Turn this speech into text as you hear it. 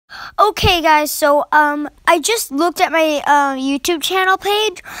Okay, guys, so I just looked at my YouTube channel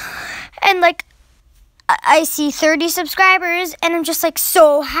page, and like I see 30 subscribers, and I'm just like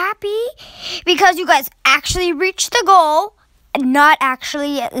so happy because you guys actually reached the goal. Not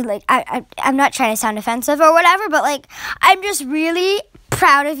actually, like I'm not trying to sound offensive or whatever, but like I'm just really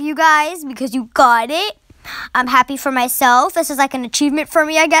proud of you guys because you got it. I'm happy for myself. This is like an achievement for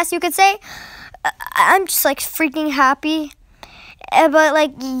me, I guess you could say. I'm just like freaking happy. But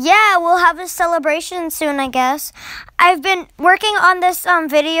like, yeah, we'll have a celebration soon, I guess. I've been working on this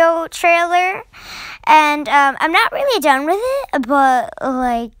video trailer, and I'm not really done with it, but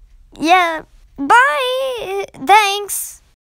like, yeah, bye. Thanks.